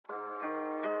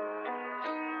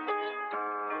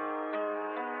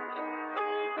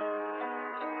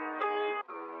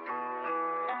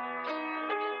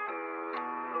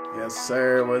Yes,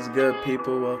 sir. What's good,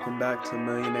 people? Welcome back to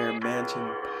Millionaire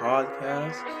Mansion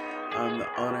Podcast. I'm the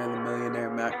owner of the Millionaire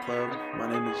Mac Club. My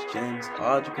name is James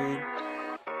Hodggreen.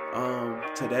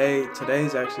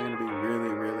 Today's actually going to be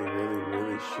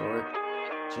really short,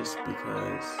 just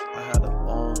because I had a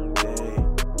long day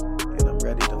and I'm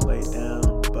ready to lay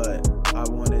down. But I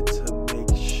wanted to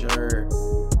make sure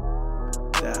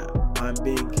that I'm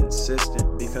being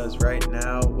consistent, because right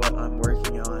now what I'm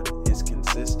working on is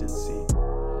consistency.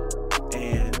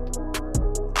 And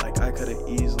I could have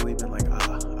easily been like,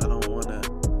 I don't want to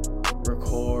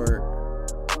record.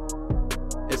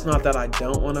 It's not that I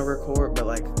don't want to record,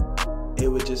 but it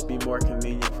would just be more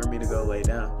convenient for me to go lay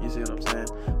down. You see what I'm saying?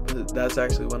 But that's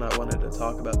actually what I wanted to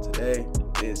talk about today,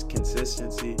 is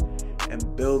consistency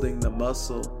and building the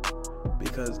muscle.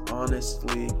 Because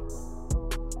honestly,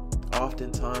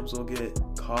 oftentimes we'll get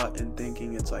caught in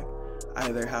thinking it's like, I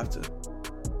either have to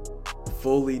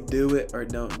fully do it or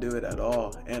don't do it at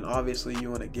all. And obviously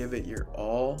you want to give it your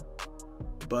all,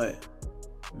 but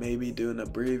maybe do an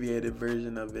abbreviated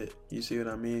version of it. You see what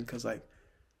I mean? Because like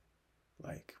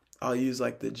I'll use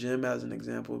the gym as an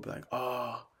example. Be like,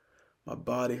 oh, my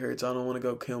body hurts, I don't want to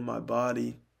go kill my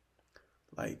body.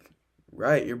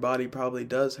 Right, your body probably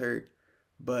does hurt,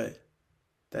 but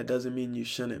that doesn't mean you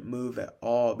shouldn't move at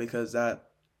all, because that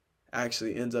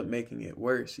actually ends up making it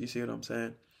worse. You see what I'm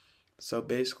saying? So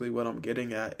basically what I'm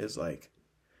getting at is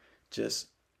just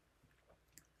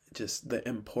the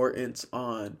importance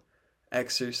on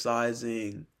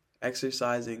exercising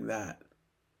that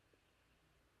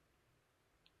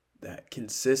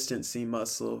consistency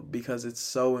muscle, because it's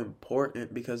so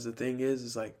important. Because the thing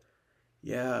is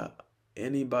yeah,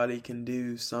 anybody can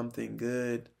do something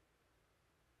good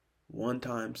one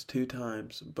times, two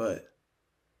times, but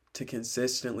to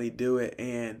consistently do it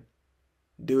and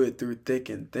do it through thick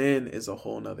and thin is a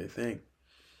whole nother thing.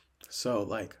 So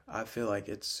I feel like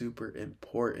it's super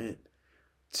important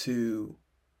to,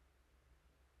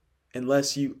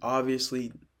 unless you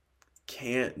obviously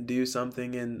can't do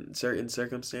something in certain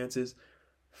circumstances,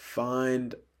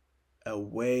 find a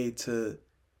way to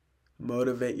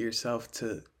motivate yourself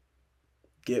to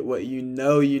get what you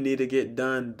know you need to get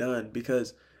done.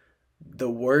 Because the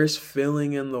worst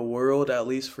feeling in the world, at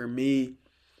least for me,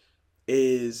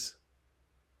 is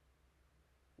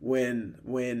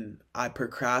when I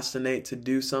procrastinate to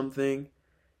do something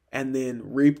and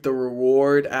then reap the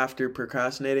reward after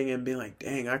procrastinating and being like,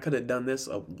 dang, I could have done this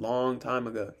a long time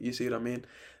ago. You see what I mean?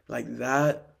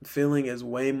 That feeling is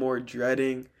way more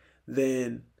dreading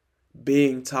than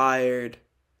being tired,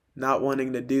 not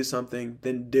wanting to do something,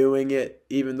 than doing it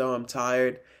even though I'm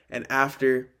tired. And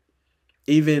after,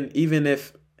 even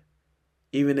if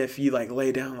you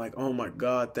lay down oh my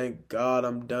God, thank God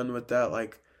I'm done with that,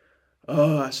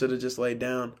 oh, I should have just laid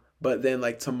down. But then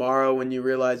tomorrow, when you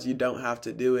realize you don't have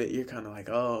to do it, you're kind of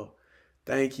oh,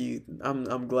 thank you.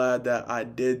 I'm glad that I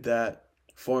did that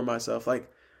for myself.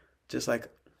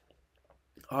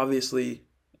 Obviously,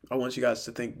 I want you guys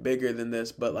to think bigger than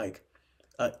this, but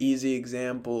a easy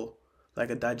example,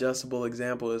 a digestible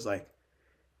example is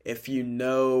if you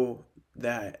know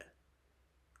that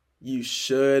you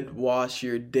should wash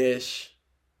your dish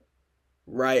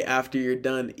right after you're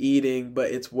done eating,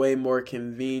 but it's way more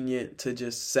convenient to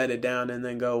just set it down and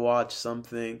then go watch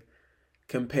something,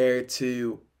 compared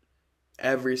to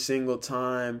every single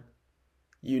time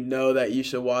you know that you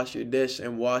should wash your dish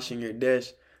and washing your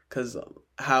dish. Because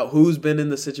who's been in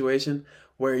the situation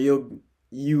where you'll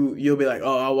be like,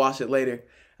 oh, I'll wash it later,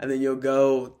 and then you'll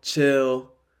go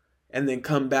chill and then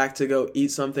come back to go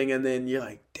eat something, and then you're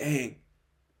like, dang,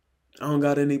 I don't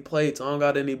got any plates, I don't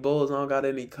got any bowls, I don't got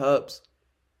any cups.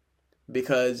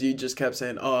 Because you just kept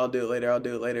saying, oh, I'll do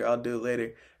it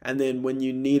later. And then when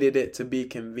you needed it to be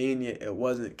convenient, it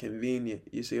wasn't convenient.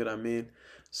 You see what I mean?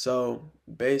 So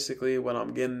basically what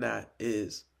I'm getting at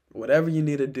is, whatever you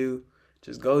need to do,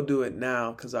 just go do it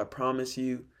now. Because I promise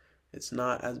you, it's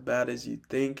not as bad as you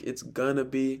think it's gonna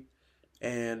be.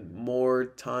 And more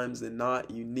times than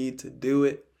not, you need to do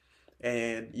it.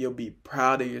 And you'll be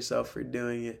proud of yourself for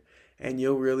doing it. And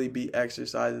you'll really be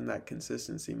exercising that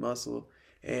consistency muscle.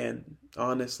 And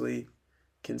honestly,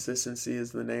 consistency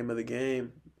is the name of the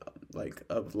game,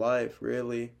 of life,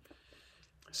 really.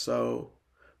 So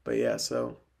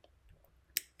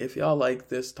if y'all like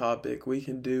this topic,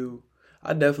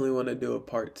 I definitely want to do a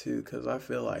part 2, because I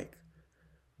feel like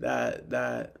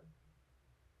that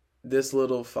this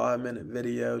little 5-minute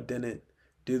video didn't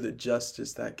do the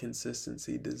justice that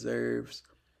consistency deserves.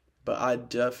 But I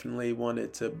definitely want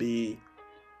it to be,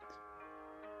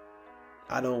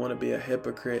 I don't want to be a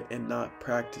hypocrite and not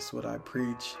practice what I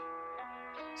preach.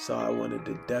 So I wanted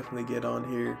to definitely get on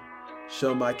here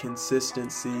show my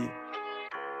consistency,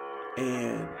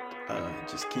 and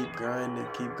just keep grinding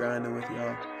with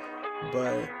y'all.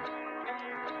 But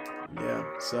yeah,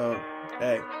 so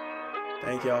hey,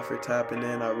 thank y'all for tapping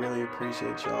in. I really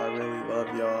appreciate y'all. I really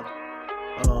love y'all.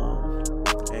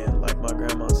 And like my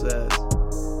grandma says,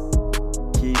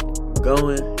 keep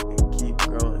going